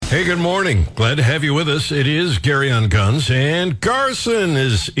Hey, good morning. Glad to have you with us. It is Gary on Guns, and Garson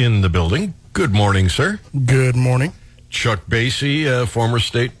is in the building. Good morning, sir. Good morning. Chuck Basie, former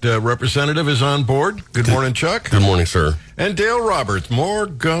state representative, is on board. Good morning, Chuck. Good morning, sir. And Dale Roberts, more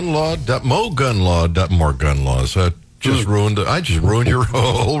gun laws. I just ruined your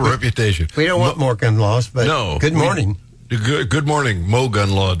whole reputation. We don't want more gun laws, but no. Good morning. Good morning,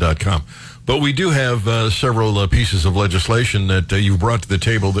 mogunlaw.com. But we do have several pieces of legislation that you brought to the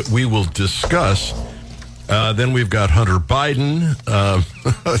table that we will discuss. Then we've got Hunter Biden.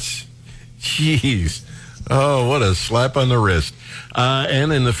 Jeez. Oh, what a slap on the wrist.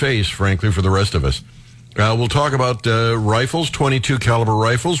 And in the face, frankly, for the rest of us. We'll talk about rifles, 22 caliber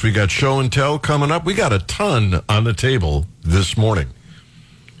rifles. We got show and tell coming up. We got a ton on the table this morning.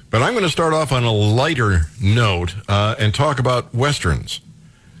 But I'm going to start off on a lighter note and talk about Westerns,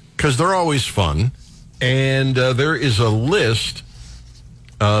 because they're always fun. And there is a list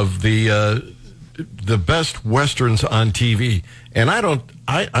of the best Westerns on TV. And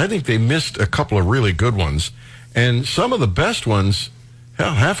I think they missed a couple of really good ones. And some of the best ones,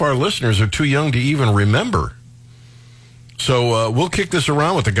 hell, half our listeners are too young to even remember. So we'll kick this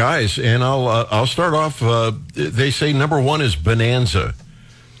around with the guys, and I'll start off. They say number one is Bonanza.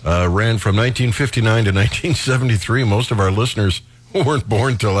 Ran from 1959 to 1973. Most of our listeners weren't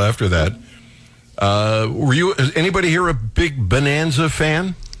born till after that. Is anybody here a big Bonanza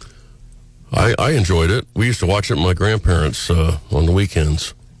fan? I enjoyed it. We used to watch it with my grandparents on the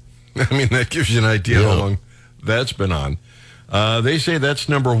weekends. I mean, that gives you an idea how long that's been on. They say that's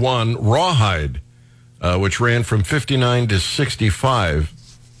number one. Rawhide, which ran from 59 to 65,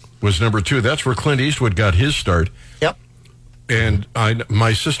 was number two. That's where Clint Eastwood got his start. Yep. And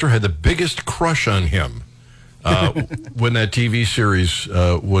my sister had the biggest crush on him when that TV series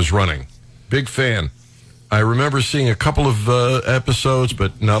was running. Big fan. I remember seeing a couple of episodes,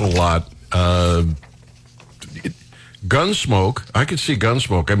 but not a lot. Gunsmoke, I could see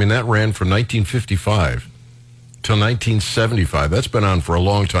Gunsmoke. I mean, that ran from 1955 till 1975. That's been on for a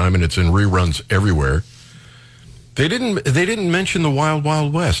long time, and it's in reruns everywhere. They didn't mention the Wild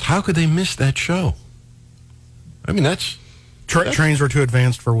Wild West. How could they miss that show? I mean, that's... Trains were too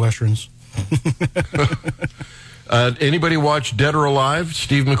advanced for Westerns. Anybody watch Dead or Alive,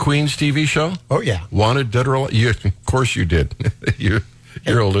 Steve McQueen's TV show? Oh, yeah. Wanted, Dead or Alive? Of course you did.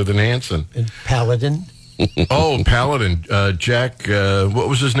 You're older than Hanson. And Paladin. Oh, Paladin. Jack, what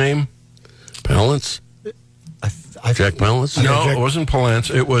was his name? Palance? Jack Palance? No, it wasn't Palance.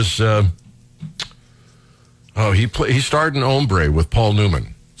 It was, he starred in Hombre with Paul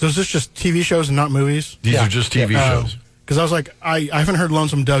Newman. So is this just TV shows and not movies? These are just TV shows. Because I was like, I haven't heard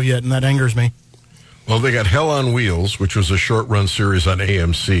Lonesome Dove yet, and that angers me. Well, they got Hell on Wheels, which was a short-run series on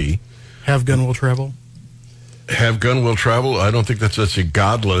AMC. Have Gun Will Travel. Have Gun Will Travel. I don't think that's a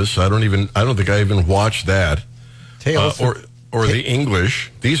Godless. I don't think I even watched that. Tales or the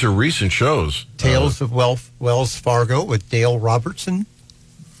English. These are recent shows. Tales of Wells Fargo with Dale Robertson.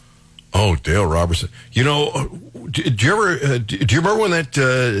 Oh, Dale Robertson. You know, do you remember when that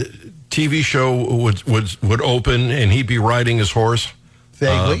TV show would open and he'd be riding his horse?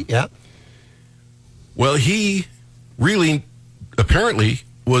 Vaguely, yeah. Well, he really apparently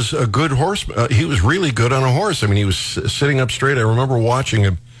was a good horseman. He was really good on a horse. I mean, he was sitting up straight. I remember watching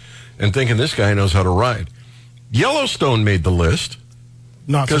him and thinking, this guy knows how to ride. Yellowstone made the list.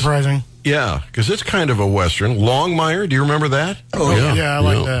 Not surprising. Yeah, because it's kind of a Western. Longmire, do you remember that? Oh, yeah, I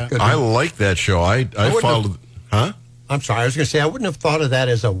like that. Good I one. like that show. I followed... Huh? I'm sorry, I was going to say, I wouldn't have thought of that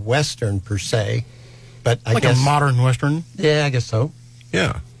as a Western per se, but I Like guess... a modern Western. Yeah, I guess so.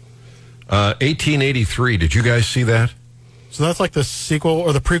 Yeah. 1883. Did you guys see that? So that's like the sequel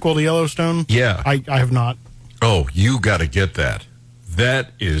or the prequel to Yellowstone? Yeah. I have not. Oh, you got to get that.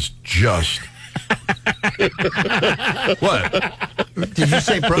 That is just... What? Did you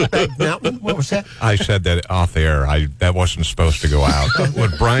say Brokeback Mountain? What was that? I said that off air. That wasn't supposed to go out.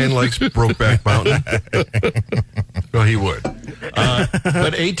 What, Brian likes Brokeback Mountain? Well, he would. But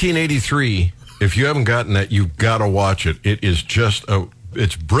 1883, if you haven't gotten that, you've got to watch it. It is just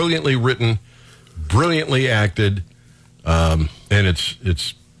it's brilliantly written, brilliantly acted, and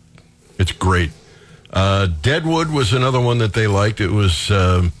it's great. Deadwood was another one that they liked. It was...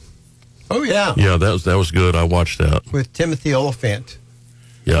 Oh, yeah. Yeah, that was good. I watched that. With Timothy Oliphant.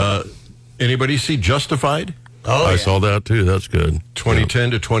 Yeah. Anybody see Justified? Oh, I saw that, too. That's good.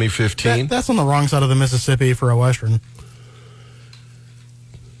 2010 to 2015. That's on the wrong side of the Mississippi for a Western.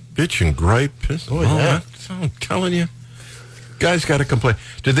 Bitch and gripe. Oh, yeah. That's what I'm telling you. Guys got to complain.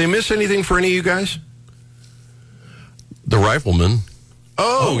 Did they miss anything for any of you guys? The Rifleman.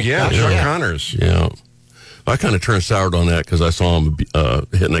 Oh, yeah, Chuck Connors. Yeah. I kind of turned sour on that because I saw him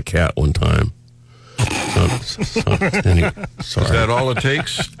hitting a cat one time. Sorry. Is that all it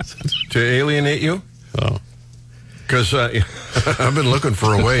takes to alienate you? Oh. Because I've been looking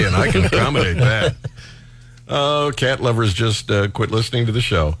for a way, and I can accommodate that. Oh, cat lovers, just quit listening to the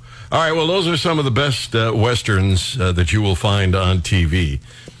show. All right, well, those are some of the best Westerns that you will find on TV.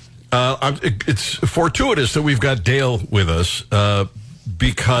 It's fortuitous that we've got Dale with us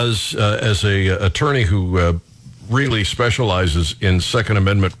because as a attorney who really specializes in Second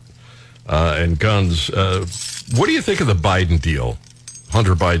Amendment and guns, what do you think of the Biden deal,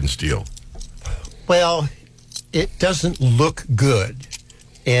 Hunter Biden's deal? Well, it doesn't look good.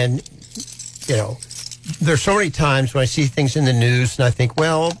 And, there's so many times when I see things in the news and I think,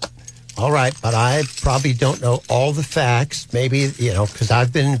 well, all right, but I probably don't know all the facts. Maybe, because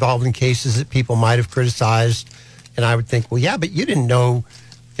I've been involved in cases that people might have criticized. And I would think, well, yeah, but you didn't know,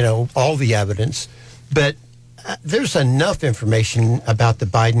 all the evidence. But there's enough information about the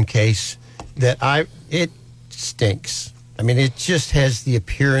Biden case that it stinks. I mean, it just has the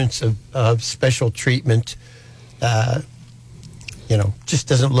appearance of special treatment. Just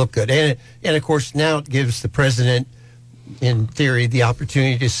doesn't look good. And of course, now it gives the president, in theory, the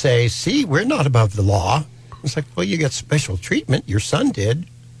opportunity to say, see, we're not above the law. It's like, well, you got special treatment. Your son did.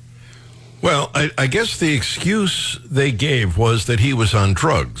 Well, I guess the excuse they gave was that he was on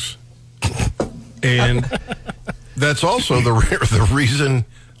drugs. And that's also the reason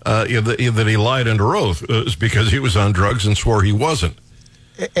that he lied under oath, is because he was on drugs and swore he wasn't.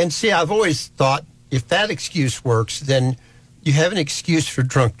 And see, I've always thought if that excuse works, then you have an excuse for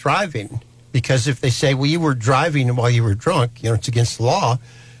drunk driving. Because if they say, well, you were driving while you were drunk, it's against the law.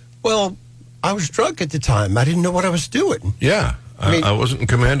 Well, I was drunk at the time. I didn't know what I was doing. Yeah. I wasn't in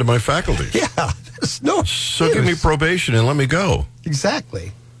command of my faculties. Yeah. There's no excuse. So give me probation and let me go.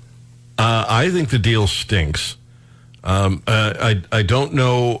 Exactly. I think the deal stinks. I don't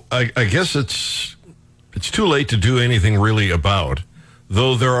know. I guess it's too late to do anything really about,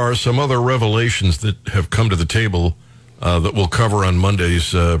 though there are some other revelations that have come to the table that we'll cover on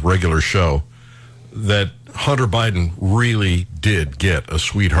Monday's regular show, that Hunter Biden really did get a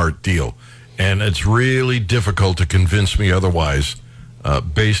sweetheart deal. And it's really difficult to convince me otherwise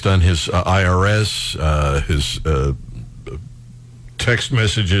based on his IRS, his text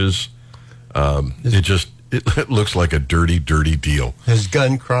messages. It looks like a dirty, dirty deal. His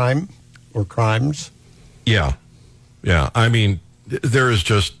gun crime or crimes? Yeah. Yeah. I mean, there is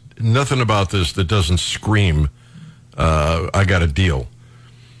just nothing about this that doesn't scream, I got a deal.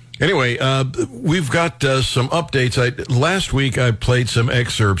 Anyway, we've got some updates. Last week, I played some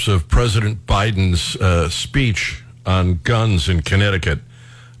excerpts of President Biden's speech on guns in Connecticut.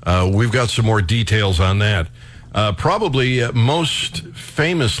 We've got some more details on that. Probably most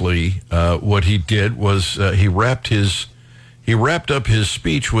famously, what he did was he wrapped up his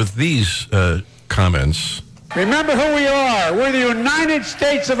speech with these comments. Remember who we are. We're the United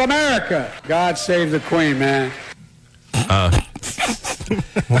States of America. God save the Queen, man.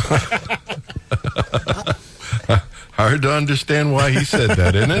 Hard to understand why he said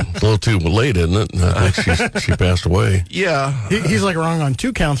that, isn't it? A little too late, isn't it? I think she passed away. Yeah. He's like wrong on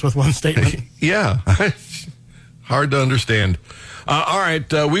 2 counts with one statement. Yeah. Hard to understand. All right.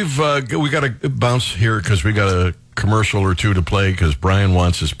 We got to bounce here because we got a commercial or two to play because Brian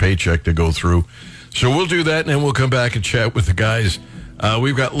wants his paycheck to go through. So we'll do that, and then we'll come back and chat with the guys.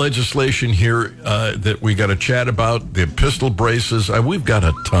 We've got legislation here that we got to chat about, the pistol braces. We've got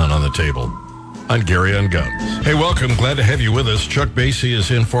a ton on the table on Gary on Guns. Hey, welcome. Glad to have you with us. Chuck Basie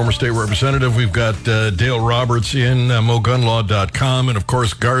is in, former state representative. We've got Dale Roberts in, mogunlaw.com. And, of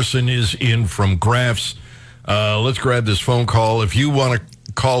course, Garson is in from Graf's. Let's grab this phone call. If you want to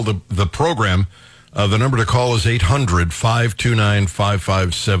call the program, the number to call is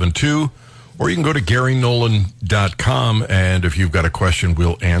 800-529-5572. Or you can go to GaryNolan.com, and if you've got a question,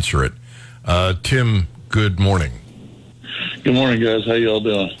 we'll answer it. Tim, good morning. Good morning, guys. How y'all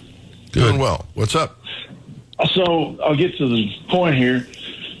doing? Doing well. What's up? So I'll get to the point here.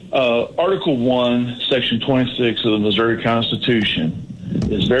 Article 1, Section 26 of the Missouri Constitution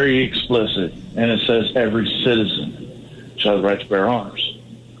is very explicit, and it says every citizen shall have the right to bear arms.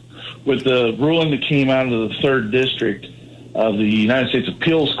 With the ruling that came out of the 3rd District of the United States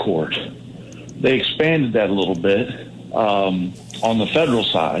Appeals Court, they expanded that a little bit on the federal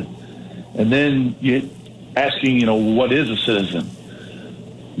side, and then asking, what is a citizen?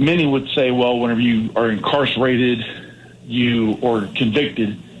 Many would say, well, whenever you are incarcerated, or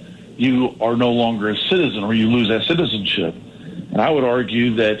convicted, you are no longer a citizen, or you lose that citizenship. And I would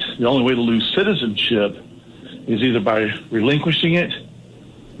argue that the only way to lose citizenship is either by relinquishing it,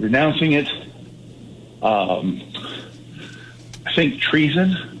 renouncing it, I think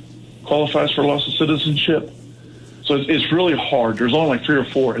treason qualifies for loss of citizenship. So it's really hard. There's only like 3 or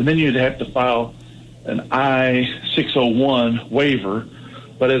 4, and then you'd have to file an I-601 waiver.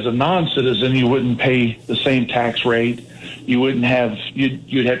 But as a non-citizen, you wouldn't pay the same tax rate. You wouldn't have.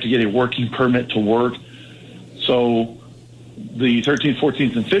 You'd have to get a working permit to work. So the 13th,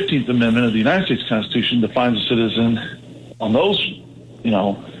 14th, and 15th Amendment of the United States Constitution defines a citizen on those,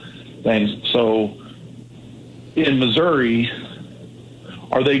 things. So in Missouri,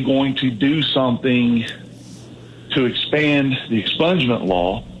 are they going to do something to expand the expungement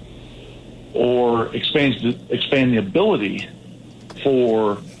law or expand the ability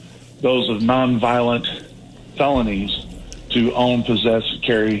for those of nonviolent felonies to own, possess,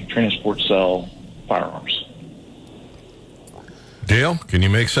 carry, transport, sell firearms? Dale, can you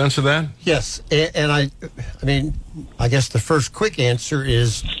make sense of that? Yes, and I mean, I guess the first quick answer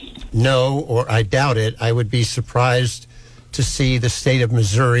is no, or I doubt it. I would be surprised to see the state of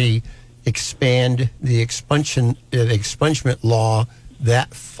Missouri expand the expungement law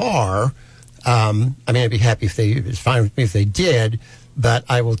that far. I mean, I'd be happy if it's fine with me if they did, but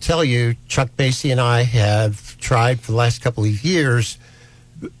I will tell you, Chuck Basie and I have tried for the last couple of years.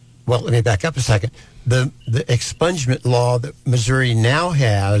 Well, let me back up a second. The expungement law that Missouri now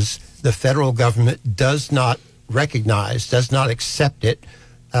has, the federal government does not recognize, does not accept it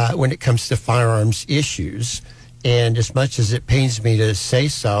when it comes to firearms issues. And as much as it pains me to say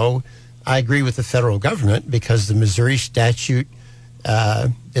so, I agree with the federal government because the Missouri statute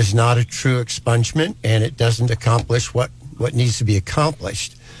is not a true expungement and it doesn't accomplish what needs to be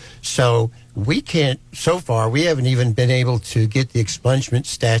accomplished. So we haven't even been able to get the expungement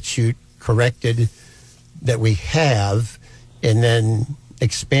statute corrected that we have, and then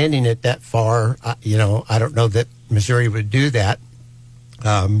expanding it that far, I don't know that Missouri would do that.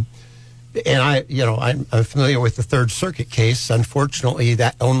 And I'm familiar with the Third Circuit case. Unfortunately,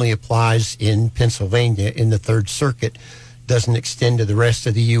 that only applies in Pennsylvania. In the Third Circuit, doesn't extend to the rest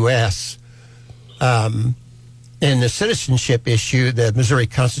of the U.S. And the citizenship issue, the Missouri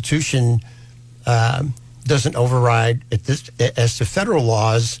Constitution doesn't override as to federal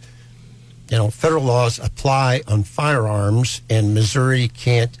laws. Federal laws apply on firearms, and Missouri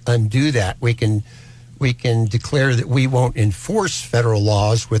can't undo that. We can declare that we won't enforce federal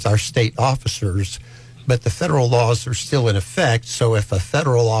laws with our state officers, but the federal laws are still in effect. So if a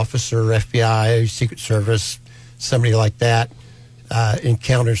federal officer, FBI, Secret Service, somebody like that,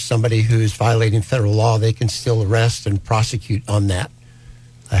 encounters somebody who is violating federal law, they can still arrest and prosecute on that.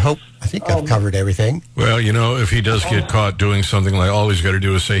 I think I've covered everything. Well, if he does get caught doing something, like all he's got to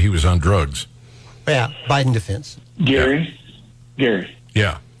do is say he was on drugs. Yeah, Biden defense. Gary?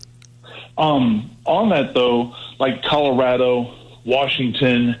 Yeah. On that, though, like Colorado,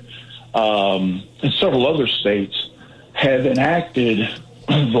 Washington, and several other states have enacted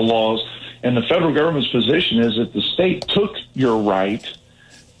the laws, and the federal government's position is that the state took your right,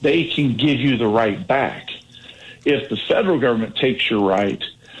 they can give you the right back. If the federal government takes your right,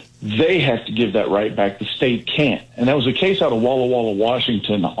 they have to give that right back. The state can't. And that was a case out of Walla Walla,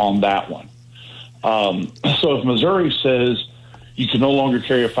 Washington on that one. So if Missouri says you can no longer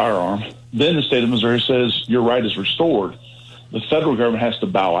carry a firearm, then the state of Missouri says your right is restored. The federal government has to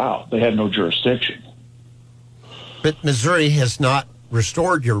bow out. They have no jurisdiction. But Missouri has not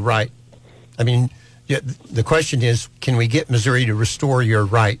restored your right. I mean, the question is, can we get Missouri to restore your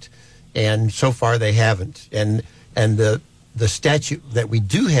right? And so far they haven't. And the statute that we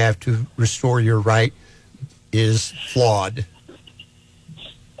do have to restore your right is flawed.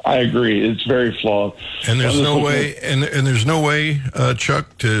 I agree. It's very flawed. And there's no way, and there's no way,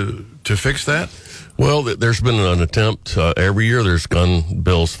 Chuck, to fix that? Well, there's been an attempt. Every year there's gun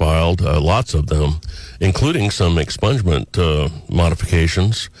bills filed, lots of them, including some expungement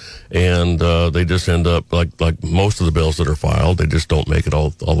modifications. And they just end up, like most of the bills that are filed, they just don't make it all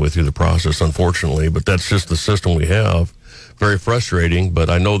the way through the process, unfortunately. But that's just the system we have. Very frustrating,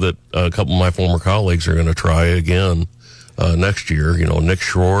 but I know that a couple of my former colleagues are going to try again next year. Nick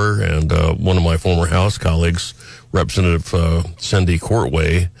Schroer and one of my former House colleagues, Representative Cindy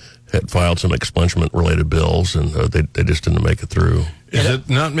Courtway, had filed some expungement-related bills, and they just didn't make it through. Is it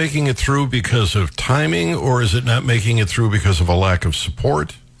not making it through because of timing, or is it not making it through because of a lack of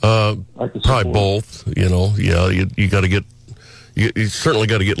support? Probably both. You got to get. You certainly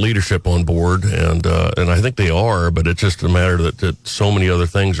got to get leadership on board, and I think they are, but it's just a matter that so many other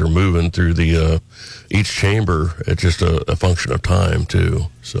things are moving through the each chamber. It's just a function of time too.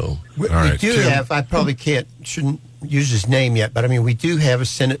 So we do have. I probably shouldn't use his name yet, but I mean we do have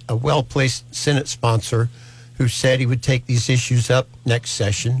a well-placed Senate sponsor who said he would take these issues up next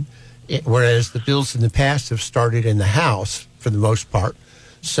session, whereas the bills in the past have started in the House for the most part.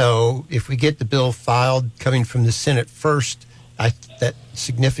 So if we get the bill filed coming from the Senate first, that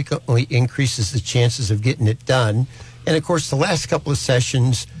significantly increases the chances of getting it done. And of course, the last couple of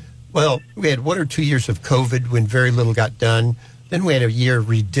sessions, well, we had 1 or 2 years of COVID when very little got done. Then we had a year of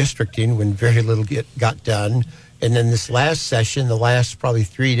redistricting when very little got done. And then this last session, the last probably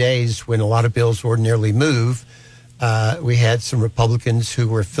 3 days when a lot of bills ordinarily move, we had some Republicans who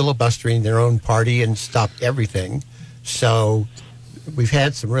were filibustering their own party and stopped everything. So we've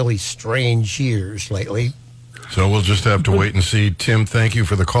had some really strange years lately. So we'll just have to wait and see. Tim, thank you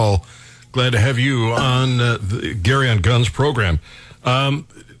for the call. Glad to have you on the Gary on Guns program.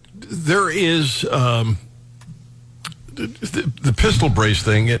 There is the pistol brace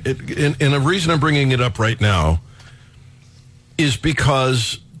thing, and the reason I'm bringing it up right now is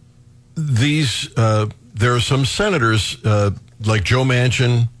because there are some senators like Joe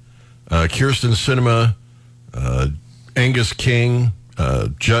Manchin, Kyrsten Sinema, Angus King,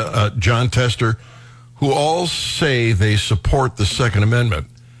 John Tester, who all say they support the Second Amendment,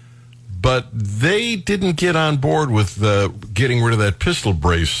 but they didn't get on board with getting rid of that pistol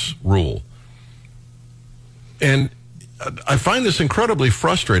brace rule. And I find this incredibly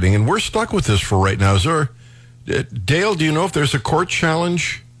frustrating, and we're stuck with this for right now. Is there, Dale, do you know if there's a court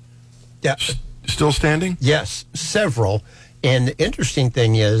challenge still standing? Yes, several. And the interesting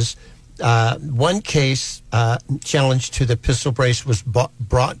thing is, one case challenge to the pistol brace was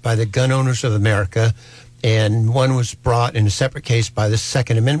brought by the Gun Owners of America, and one was brought in a separate case by the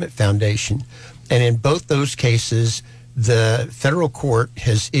Second Amendment Foundation. And in both those cases, the federal court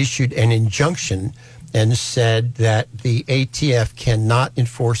has issued an injunction and said that the ATF cannot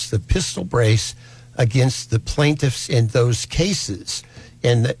enforce the pistol brace against the plaintiffs in those cases.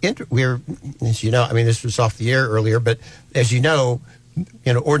 And we're, as you know, I mean, this was off the air earlier, but as you know,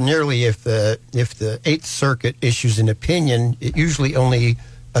 ordinarily if the Eighth Circuit issues an opinion, it usually only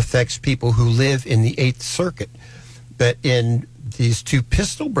affects people who live in the Eighth Circuit. But in these two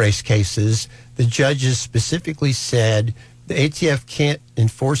pistol brace cases, the judges specifically said the ATF can't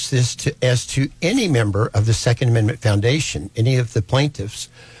enforce this as to any member of the Second Amendment Foundation, any of the plaintiffs.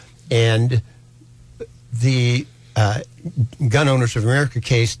 And the Gun Owners of America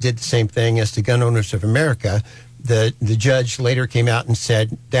case did the same thing as the Gun Owners of America. The judge later came out and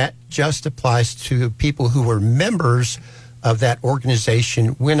said that just applies to people who were members of that organization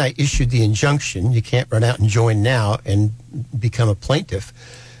when I issued the injunction. You can't run out and join now and become a plaintiff.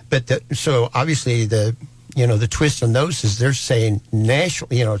 But so obviously the twist on those is they're saying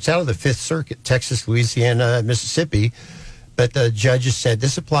nationally, it's out of the Fifth Circuit, Texas, Louisiana, Mississippi. But the judges said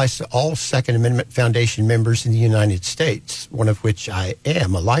this applies to all Second Amendment Foundation members in the United States, one of which I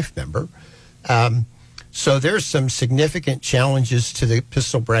am a life member. So there's some significant challenges to the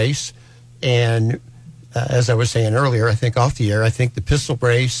pistol brace. And as I was saying earlier, I think off the air, I think the pistol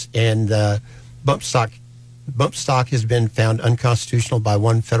brace and bump stock has been found unconstitutional by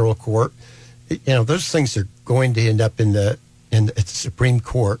one federal court. Those things are going to end up at the Supreme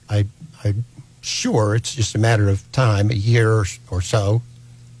Court. I'm sure it's just a matter of time, a year or so.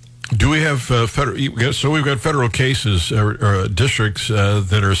 Do we have federal? So we've got federal cases or districts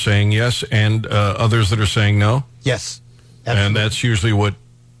that are saying yes, and others that are saying no. Yes, absolutely. And that's usually what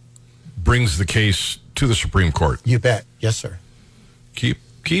brings the case to the Supreme Court. You bet. Yes, sir.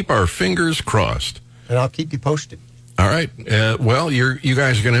 Keep our fingers crossed. And I'll keep you posted. All right. Well, you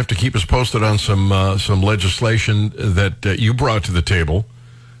guys are going to have to keep us posted on some legislation that you brought to the table,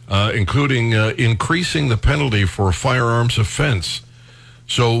 including increasing the penalty for a firearms offense.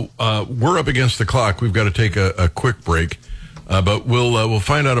 So we're up against the clock. We've got to take a quick break, but we'll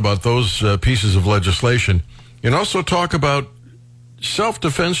find out about those pieces of legislation, and also talk about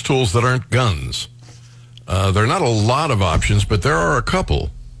self-defense tools that aren't guns. There are not a lot of options, but there are a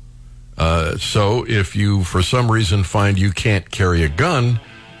couple. So if you, for some reason, find you can't carry a gun,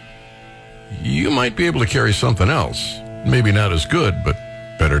 you might be able to carry something else. Maybe not as good, but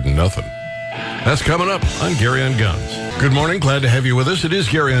better than nothing. That's coming up on Gary on Guns. Good morning. Glad to have you with us. It is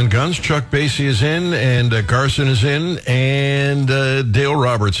Gary on Guns. Chuck Basie is in, and Carson is in, and Dale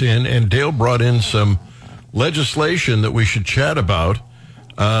Roberts in. And Dale brought in some legislation that we should chat about.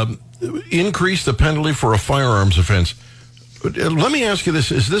 Increase the penalty for a firearms offense. Let me ask you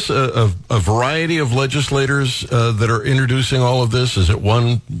this. Is this a variety of legislators that are introducing all of this? Is it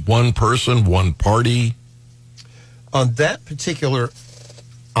one person, one party? On that particular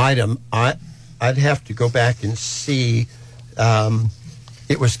item, I'd have to go back and see.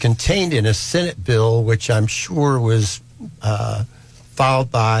 It was contained in a Senate bill, which I'm sure was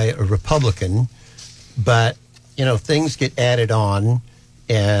filed by a Republican. But, things get added on.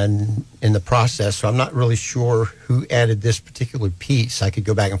 and in the process. So I'm not really sure who added this particular piece. I could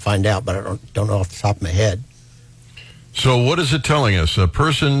go back and find out, but I don't know off the top of my head. So what is it telling us? A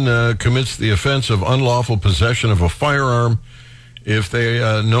person commits the offense of unlawful possession of a firearm if they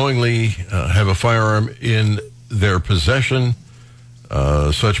knowingly have a firearm in their possession.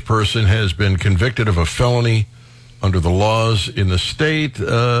 Such person has been convicted of a felony under the laws in the state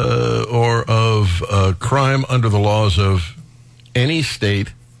or of a crime under the laws of any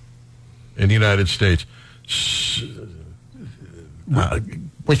state in the United States.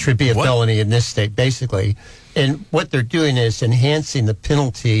 Which would be a felony in this state, basically. And what they're doing is enhancing the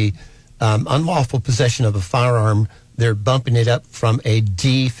penalty. Unlawful possession of a firearm, they're bumping it up from a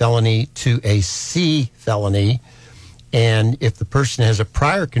D felony to a C felony. And if the person has a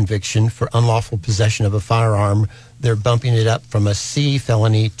prior conviction for unlawful possession of a firearm, they're bumping it up from a C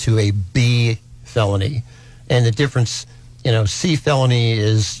felony to a B felony. And the difference, C felony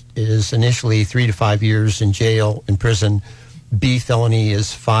is initially 3 to 5 years in jail, in prison. B felony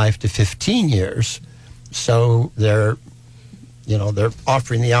is 5 to 15 years. So they're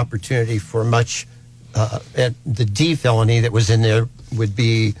offering the opportunity for much. The D felony that was in there would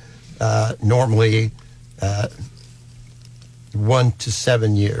be normally 1 to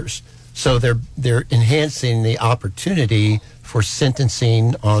 7 years. So they're enhancing the opportunity for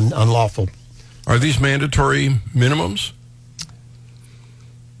sentencing on unlawful. Are these mandatory minimums?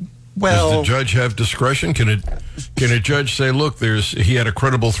 Well, does the judge have discretion? Can a judge say, look, he had a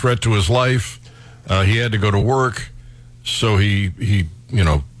credible threat to his life, he had to go to work, so he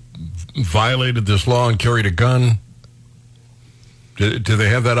violated this law and carried a gun? Do they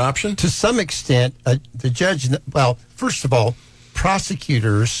have that option? To some extent, the judge. Well, first of all,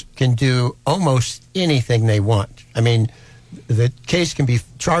 prosecutors can do almost anything they want. I mean, the charge can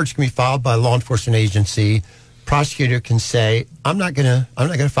be filed by a law enforcement agency. Prosecutor can say, I'm not gonna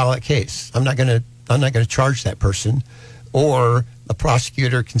file that case. I'm not gonna charge that person. Or a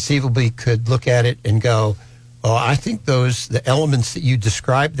prosecutor conceivably could look at it and go, oh, I think the elements that you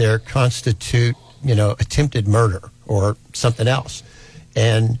described there constitute, attempted murder or something else.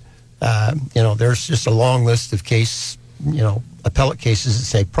 And, there's just a long list of appellate cases that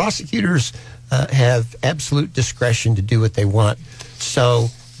say prosecutors have absolute discretion to do what they want. So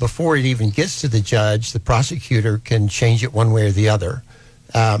before it even gets to the judge, the prosecutor can change it one way or the other.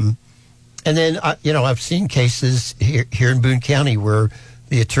 And then, I've seen cases here in Boone County where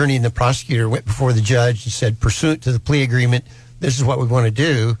the attorney and the prosecutor went before the judge and said, pursuant to the plea agreement, this is what we want to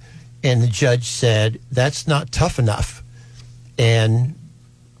do. And the judge said, that's not tough enough. And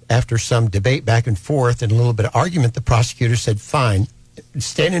after some debate back and forth and a little bit of argument, the prosecutor said, fine,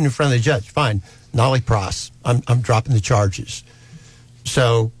 standing in front of the judge, fine, nollie pros, I'm dropping the charges.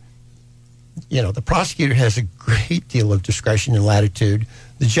 So, the prosecutor has a great deal of discretion and latitude.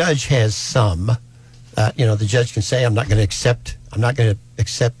 The judge has some. The judge can say, I'm not going to accept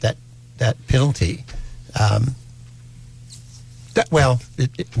that penalty.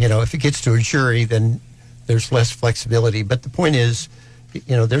 If it gets to a jury, then there's less flexibility. But the point is,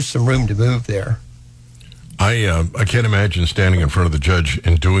 there's some room to move there. I can't imagine standing in front of the judge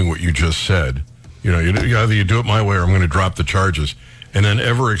and doing what you just said. Either you do it my way or I'm going to drop the charges, and then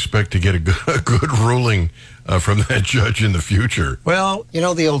ever expect to get a good ruling from that judge in the future. Well,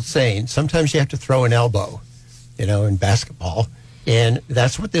 the old saying, sometimes you have to throw an elbow, in basketball. And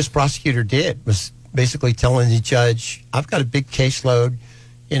that's what this prosecutor did, was basically telling the judge, I've got a big caseload.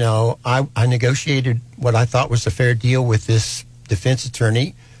 I negotiated what I thought was a fair deal with this defense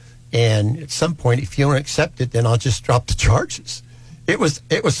attorney. And at some point, if you don't accept it, then I'll just drop the charges. It was,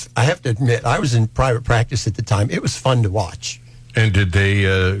 I have to admit, I was in private practice at the time. It was fun to watch. And did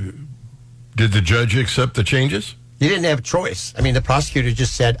the judge accept the changes? He didn't have a choice. I mean, the prosecutor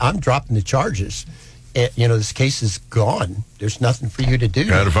just said, I'm dropping the charges. This case is gone. There's nothing for you to do.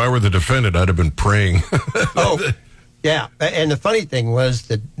 God, if I were the defendant, I'd have been praying. Oh, yeah. And the funny thing was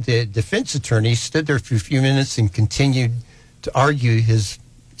that the defense attorney stood there for a few minutes and continued to argue his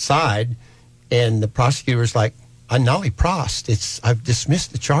side. And the prosecutor was like, I'm nollie prost. I've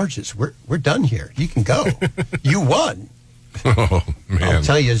dismissed the charges. We're done here. You can go. You won. Oh, man. I'll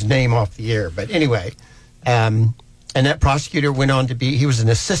tell you his name off the air. But anyway, and that prosecutor went on to he was an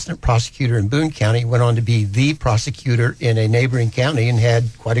assistant prosecutor in Boone County, went on to be the prosecutor in a neighboring county and had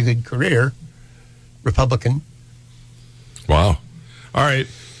quite a good career, Republican. Wow. All right.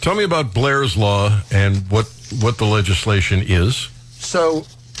 Tell me about Blair's Law and what the legislation is. So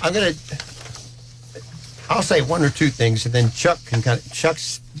I'll say one or two things, and then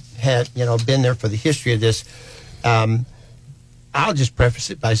Chuck's had, been there for the history of this. I'll just preface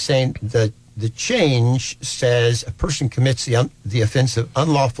it by saying that the change says a person commits the offense of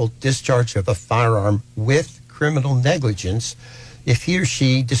unlawful discharge of a firearm with criminal negligence if he or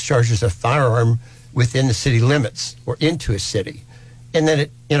she discharges a firearm within the city limits or into a city. And then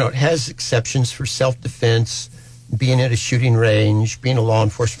it has exceptions for self-defense, being at a shooting range, being a law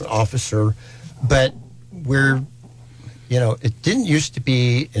enforcement officer. But it didn't used to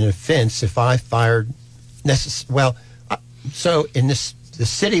be an offense if I fired so in the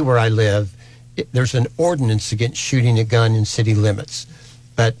city where I live, there's an ordinance against shooting a gun in city limits.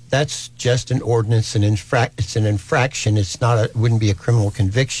 But that's just an ordinance, it's an infraction. It wouldn't be a criminal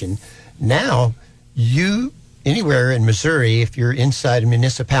conviction. Now, anywhere in Missouri, if you're inside a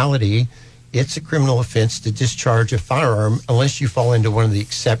municipality, it's a criminal offense to discharge a firearm unless you fall into one of the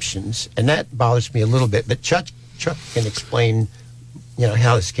exceptions. And that bothers me a little bit. But Chuck can explain,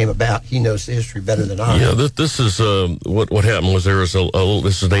 how this came about. He knows the history better than I. Yeah, this is what happened was there was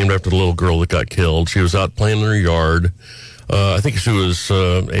this is named after the little girl that got killed. She was out playing in her yard. I think she was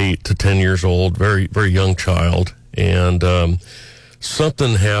 8 to 10 years old, very, very young child. And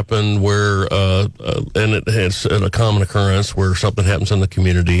something happened where, and it's a common occurrence where something happens in the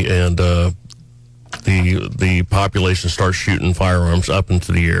community and the population starts shooting firearms up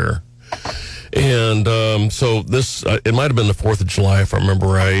into the air. And so this, it might have been the 4th of July, if I remember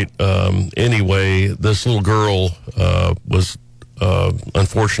right. Anyway, this little girl was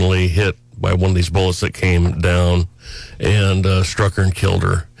unfortunately hit by one of these bullets that came down and struck her and killed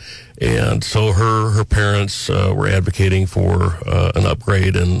her. And so her parents were advocating for an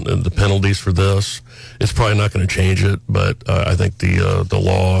upgrade and the penalties for this. It's probably not going to change it, but I think the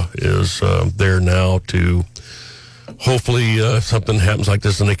law is there now to hopefully if something happens like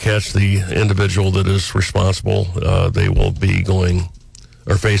this and they catch the individual that is responsible, they will be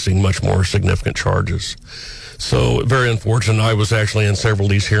facing much more significant charges. So very unfortunate. I was actually in several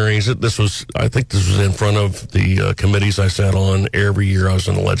of these hearings. I think this was in front of the committees I sat on every year I was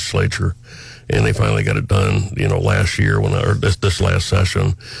in the legislature, and they finally got it done, last year this last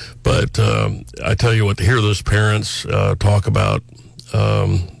session. But I tell you what, to hear those parents talk about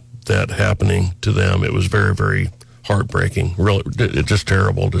that happening to them, it was very, very heartbreaking. Really, it's just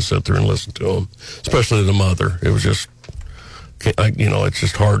terrible to sit there and listen to them, especially the mother. It was just, it's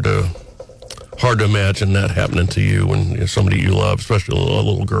just hard to imagine that happening to you when somebody you love, especially a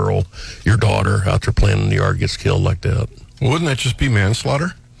little girl, your daughter out there playing in the yard gets killed like that. Wouldn't that just be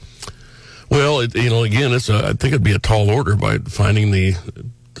manslaughter? Well, again, I think it'd be a tall order by finding the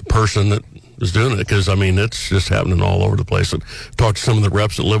person that is doing it, because it's just happening all over the place. I talked to some of the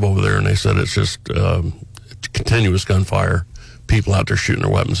reps that live over there, and they said it's just continuous gunfire, people out there shooting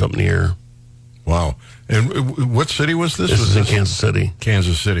their weapons up in the air. Wow. And what city was this? This is in Kansas City.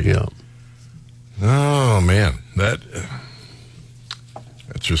 Kansas City. Yeah. Oh, man. That's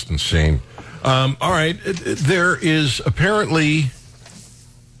just insane. All right. There is apparently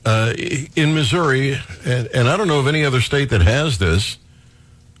in Missouri, and I don't know of any other state that has this,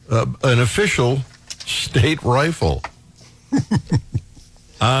 an official state rifle.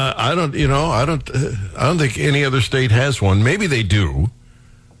 I don't think any other state has one. Maybe they do.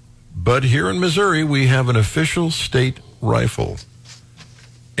 But here in Missouri, we have an official state rifle.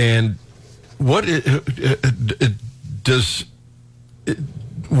 And when did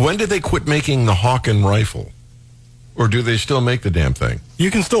they quit making the Hawken rifle? Or do they still make the damn thing?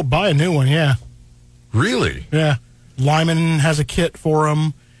 You can still buy a new one, yeah. Really? Yeah. Lyman has a kit for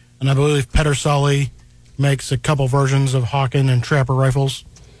them, and I believe Pedersoli makes a couple versions of Hawken and Trapper rifles.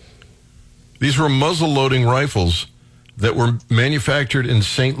 These were muzzle-loading rifles that were manufactured in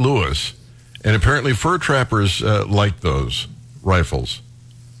St. Louis, and apparently fur trappers like those rifles.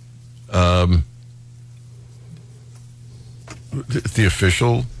 The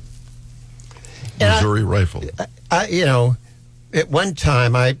official Missouri rifle. At one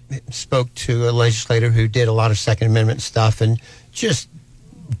time I spoke to a legislator who did a lot of Second Amendment stuff, and just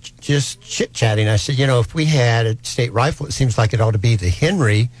chit-chatting. I said, if we had a state rifle, it seems like it ought to be the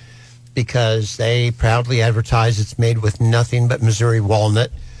Henry, because they proudly advertise it's made with nothing but Missouri walnut.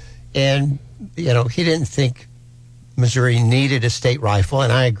 And, he didn't think Missouri needed a state rifle,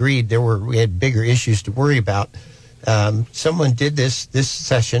 and I agreed we had bigger issues to worry about. Someone did this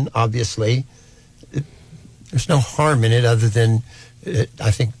session, obviously. There's no harm in it other than,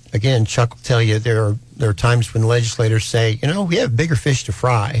 I think, again, Chuck will tell you, there are times when legislators say, we have bigger fish to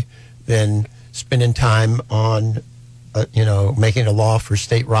fry than spending time on, making a law for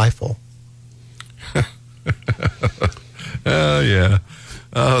state rifle. Yeah.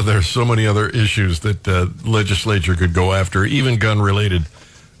 Oh, there's so many other issues that legislature could go after, even gun-related.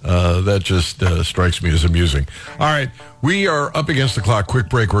 That just strikes me as amusing. All right, we are up against the clock. Quick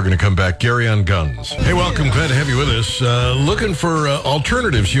break. We're going to come back. Gary on guns. Hey, welcome. Glad to have you with us. Looking for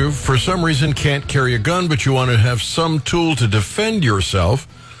alternatives. You, for some reason, can't carry a gun, but you want to have some tool to defend yourself.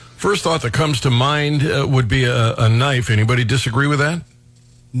 First thought that comes to mind would be a knife. Anybody disagree with that?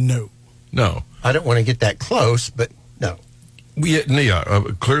 No. No. I don't want to get that close, but no.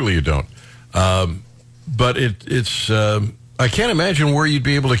 Clearly you don't. But it's... I can't imagine where you'd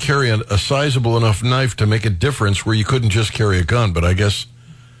be able to carry a sizable enough knife to make a difference where you couldn't just carry a gun. But I guess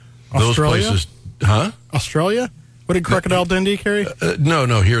those Australia? places... Huh? Australia? What did Crocodile Dundee carry?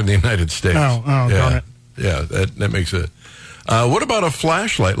 No, here in the United States. Oh, darn it. Yeah, that makes it... what about a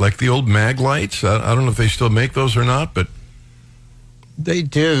flashlight, like the old mag lights? I don't know if they still make those or not, but... They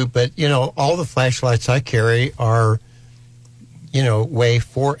do, but, all the flashlights I carry are, weigh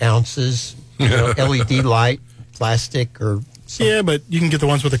 4 ounces, LED light, plastic, or something. Yeah, but you can get the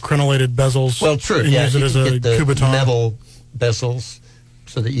ones with the crenellated bezels. Well, true. And Yeah, use it you as can a get the Kubotan. metal bezels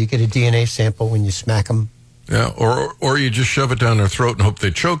so that you get a DNA sample when you smack them. Yeah, or you just shove it down their throat and hope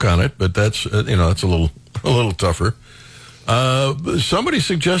they choke on it, but that's, that's a little tougher. Somebody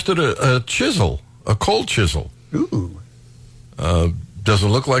suggested a chisel, a cold chisel. Ooh.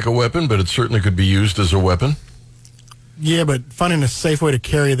 Doesn't look like a weapon, but it certainly could be used as a weapon. Yeah, but finding a safe way to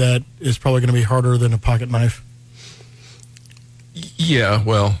carry that is probably going to be harder than a pocket knife. Yeah,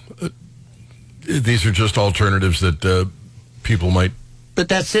 well, these are just alternatives that people might... But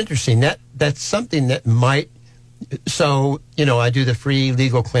that's interesting. That's something that might... So, I do the free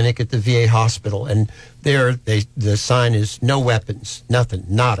legal clinic at the VA hospital, and there the sign is no weapons, nothing,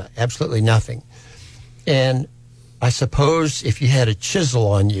 nada, absolutely nothing. And I suppose if you had a chisel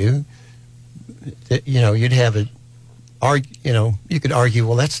on you, that, you'd have you could argue,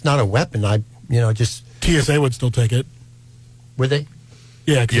 well, that's not a weapon. Just... TSA would still take it. Would they?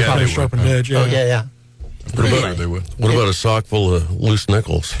 Yeah, because Yeah, it's probably a they sharpened would. edge. Yeah. Oh, yeah. Pretty sure they would. What about a sock full of loose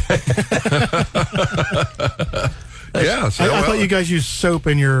nickels? Yeah, I thought you guys used soap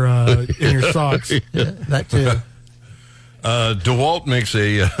in your socks. That too. DeWalt makes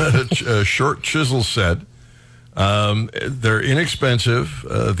a short chisel set. They're inexpensive.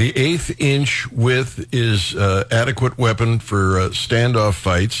 The 1/8 inch width is adequate weapon for standoff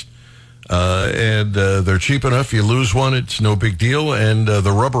fights. And they're cheap enough. You lose one, it's no big deal. And the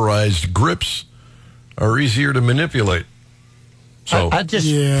rubberized grips are easier to manipulate. So I just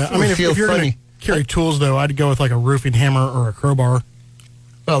I mean, if feel you're going funny. to carry tools, though, I'd go with like a roofing hammer or a crowbar.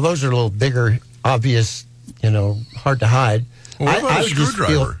 Well, those are a little bigger, obvious, hard to hide. Well, what about a would just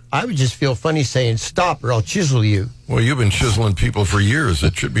screwdriver? I would just feel funny saying, stop or I'll chisel you. well, you've been chiseling people for years.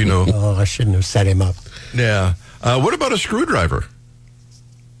 It should be no... Oh, I shouldn't have set him up. Yeah. What about a screwdriver?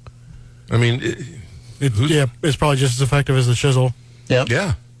 I mean... It's probably just as effective as the chisel. Yep.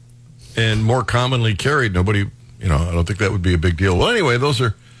 Yeah. And more commonly carried. Nobody, I don't think that would be a big deal. Well, anyway, those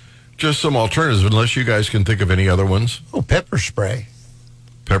are just some alternatives, unless you guys can think of any other ones. Oh, pepper spray.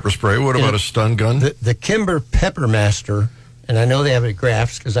 Pepper spray. What about a stun gun? The Kimber Pepper Master, and I know they have it at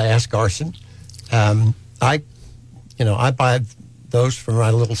Graf's because I asked Garson. I buy those for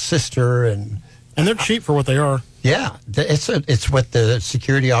my little sister, and they're cheap for what they are. yeah, it's what the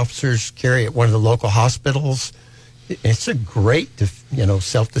security officers carry at one of the local hospitals. It's a great,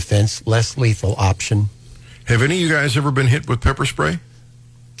 self-defense, less lethal option. Have any of you guys ever been hit with pepper spray?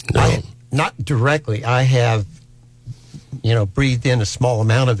 No. Not directly. I have, breathed in a small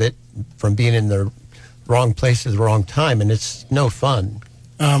amount of it from being in the wrong place at the wrong time, and it's no fun.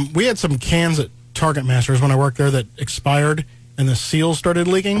 We had some cans at Target Masters when I worked there that expired, and the seal started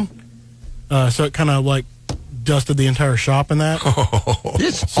leaking. So it kind of like dusted the entire shop in that.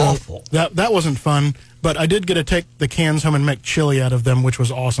 It's awful. That wasn't fun, but I did get to take the cans home and make chili out of them, which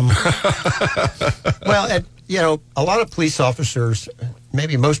was awesome. Well, a lot of police officers,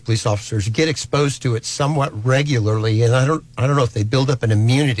 maybe most police officers, get exposed to it somewhat regularly, and I don't know if they build up an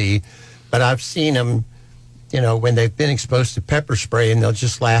immunity, but I've seen them, when they've been exposed to pepper spray, and they'll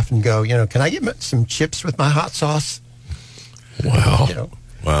just laugh and go, can I get some chips with my hot sauce? Wow.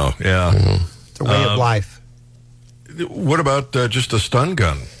 Wow, yeah. It's a way of life. What about just a stun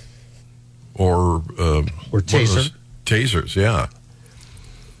gun? Or Or taser. Tasers, yeah.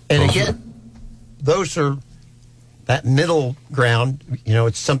 And Those again, those are that middle ground.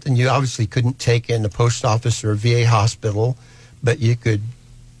 It's something you obviously couldn't take in the post office or a VA hospital, but you could,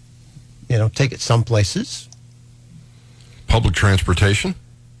 take it some places. Public transportation?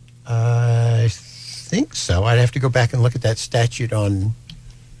 I think so. I'd have to go back and look at that statute on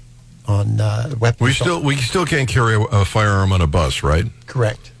weapons. We still can't carry a firearm on a bus, right?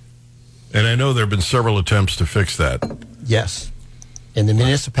 Correct. And I know there have been several attempts to fix that. Yes. And the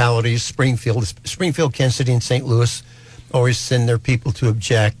municipalities, Springfield, Kansas City, and St. Louis, always send their people to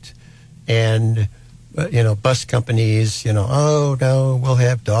object. And, bus companies, oh, no, we'll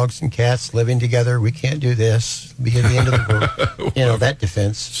have dogs and cats living together. We can't do this. It'll be at the end of the world. That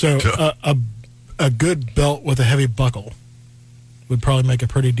defense. So a good belt with a heavy buckle would probably make a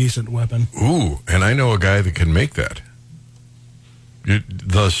pretty decent weapon. Ooh, and I know a guy that can make that.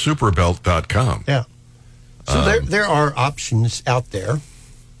 TheSuperbelt.com. Yeah. So there are options out there.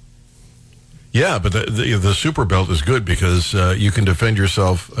 Yeah, but the super belt is good because you can defend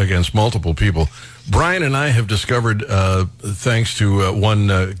yourself against multiple people. Brian and I have discovered, thanks to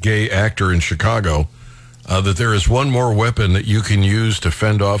one gay actor in Chicago, that there is one more weapon that you can use to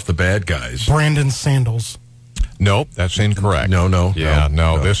fend off the bad guys. Brandon Sandals. Nope, that's incorrect. No.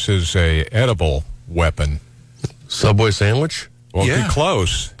 This is a edible weapon. Subway sandwich? Well, Yeah. be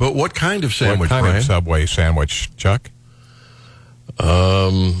close. But what kind of sandwich, what kind Brian? of Subway sandwich, Chuck?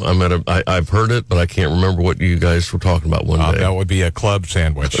 I've heard it, but I can't remember what you guys were talking about one day. That would be a club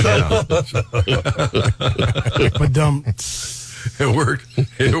sandwich. Yeah. But It worked.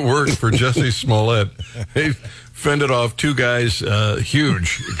 It worked for Jesse Smollett. He fended off two guys,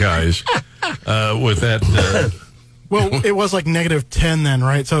 huge guys, with that. well, it was like -10 then,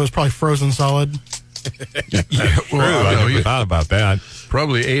 right? So it was probably frozen solid. Yeah, True, I never you thought about that.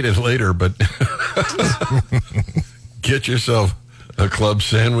 probably ate it later, but get yourself a club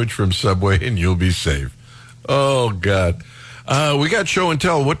sandwich from Subway and you'll be safe. Oh God, we got show and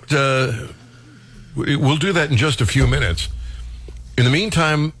tell. What we'll do that in just a few minutes. In the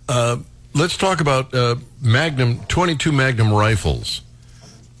meantime, let's talk about Magnum 22 Magnum rifles.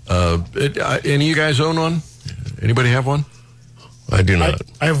 Any of you guys own one? Anybody have one? I do not.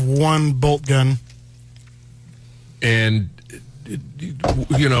 I have one bolt gun. And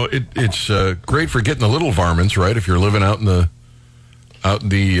it's great for getting the little varmints, right? If you're living out in the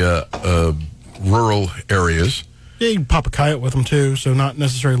rural areas. Yeah, you can pop a coyote with them too, so not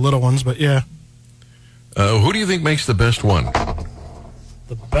necessarily little ones, but yeah. Who do you think makes the best one?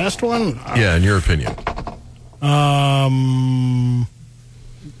 The best one? Yeah, in your opinion.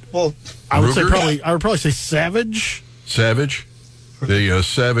 Well, I would say Ruger? I would probably say Savage. Savage, the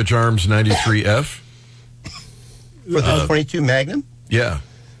Savage Arms 93F. for the 22 Magnum, Yeah.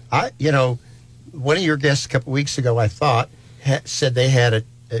 One of your guests a couple weeks ago, I thought, said they had a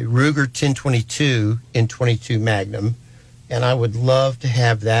Ruger 1022 in 22 Magnum, and I would love to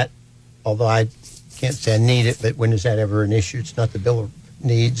have that, although I can't say I need it, but when is that ever an issue? It's not the Bill of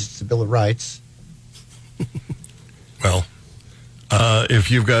Needs, it's the Bill of Rights. Well,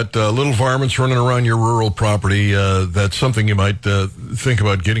 if you've got little varmints running around your rural property, that's something you might think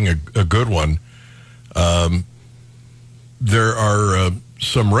about getting a good one. There are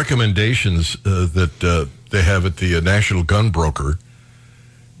some recommendations that they have at the National Gun Broker,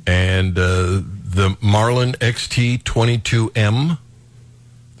 and the Marlin XT22M,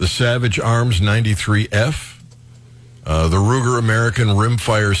 the Savage Arms 93F, the Ruger American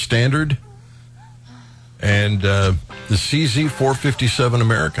Rimfire Standard, and the CZ 457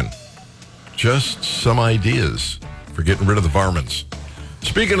 American. Just some ideas for getting rid of the varmints.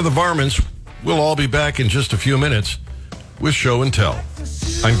 Speaking of the varmints, we'll all be back in just a few minutes with Show and Tell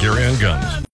on Gary on Guns.